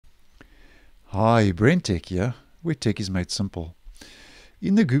Hi, BrenTech here, where tech is made simple.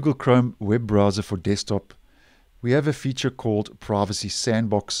 In the Google Chrome web browser for desktop, we have a feature called Privacy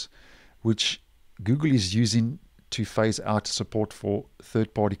Sandbox, which Google is using to phase out support for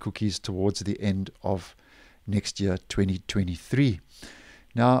third-party cookies towards the end of next year, 2023.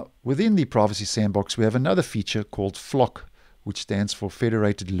 Now, within the Privacy Sandbox, we have another feature called FLoC, which stands for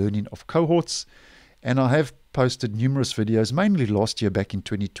Federated Learning of Cohorts. And I have posted numerous videos, mainly last year back in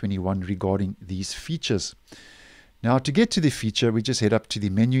 2021, regarding these features. Now, to get to the feature, we just head up to the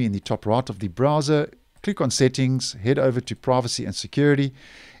menu in the top right of the browser, click on Settings, head over to Privacy and Security,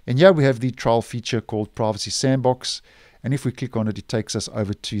 and here we have the trial feature called Privacy Sandbox. And if we click on it, it takes us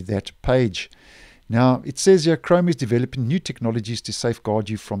over to that page. Now, it says here, Chrome is developing new technologies to safeguard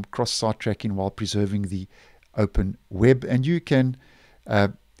you from cross-site tracking while preserving the open web, and you can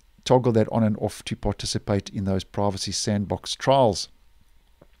toggle that on and off to participate in those Privacy Sandbox trials,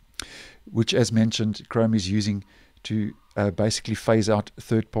 which, as mentioned, Chrome is using to basically phase out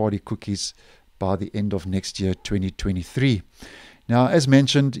third-party cookies by the end of next year, 2023. Now, as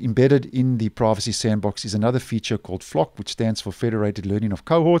mentioned, embedded in the Privacy Sandbox is another feature called FLoC, which stands for Federated Learning of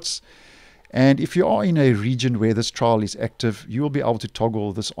Cohorts. And if you are in a region where this trial is active, you will be able to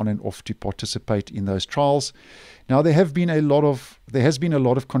toggle this on and off to participate in those trials. Now, there has been a lot of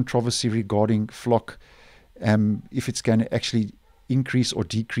controversy regarding FLoC, if it's going to actually increase or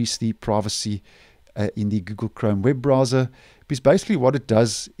decrease the privacy in the Google Chrome web browser. Because basically what it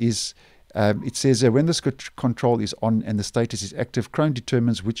does is it says when this control is on and the status is active, Chrome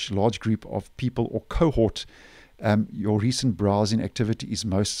determines which large group of people or cohort your recent browsing activity is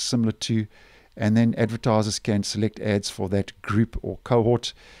most similar to, and then advertisers can select ads for that group or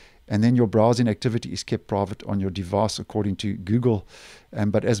cohort, and then your browsing activity is kept private on your device according to Google.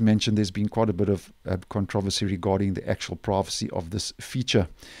 But as mentioned, there's been quite a bit of controversy regarding the actual privacy of this feature.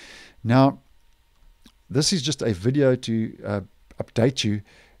 Now, this is just a video to update you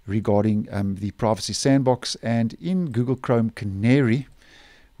regarding the Privacy Sandbox, and in Google Chrome Canary,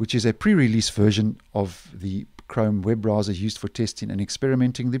 which is a pre-release version of the Chrome web browser used for testing and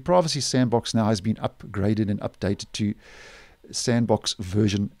experimenting, the Privacy Sandbox now has been upgraded and updated to Sandbox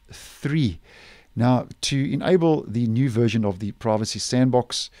version 3. Now, to enable the new version of the Privacy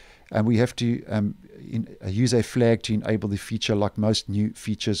Sandbox, we have to use a flag to enable the feature. Like most new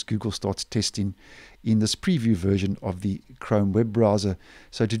features, Google starts testing in this preview version of the Chrome web browser.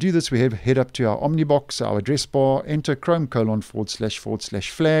 So to do this, we head up to our Omnibox, our address bar, enter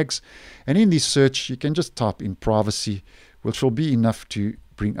Chrome://flags, and in this search, you can just type in privacy, which will be enough to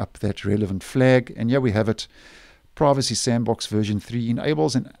bring up that relevant flag. And here we have it. Privacy Sandbox version 3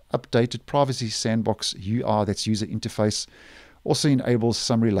 enables an updated Privacy Sandbox UI, that's user interface. Also enables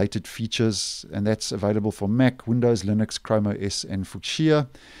some related features, and that's available for Mac, Windows, Linux, Chrome OS, and Fuchsia.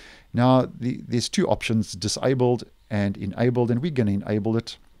 Now, there's two options, disabled and enabled, and we're going to enable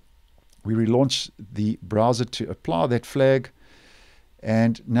it. We relaunch the browser to apply that flag.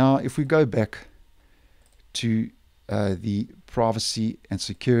 And now if we go back to the Privacy and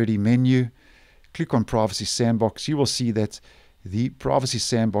Security menu, click on Privacy Sandbox, you will see that the Privacy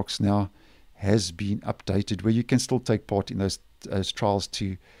Sandbox now has been updated, where you can still take part in those trials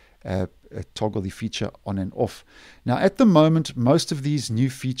to toggle the feature on and off. Now, at the moment, most of these new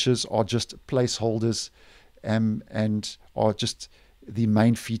features are just placeholders and are just the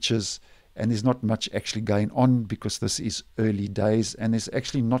main features, and there's not much actually going on because this is early days, and there's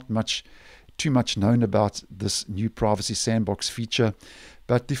actually not too much known about this new Privacy Sandbox feature.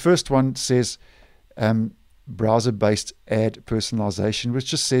 But the first one says browser-based ad personalization, which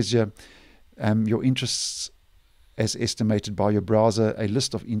just says your interests as estimated by your browser. A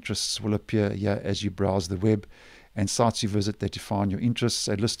list of interests will appear here as you browse the web, and sites you visit that define your interests.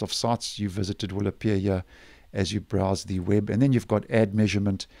 A list of sites you visited will appear here as you browse the web. And then you've got ad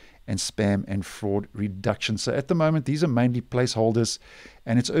measurement and spam and fraud reduction. So at the moment, these are mainly placeholders,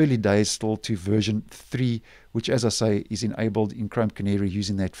 and it's early days still to version 3, which, as I say, is enabled in Chrome Canary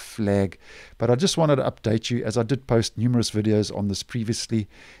using that flag. But I just wanted to update you, as I did post numerous videos on this previously,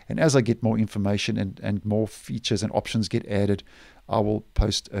 and as I get more information and more features and options get added, I will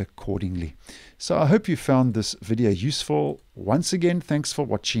post accordingly. So I hope you found this video useful. Once again, thanks for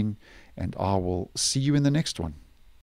watching, and I will see you in the next one.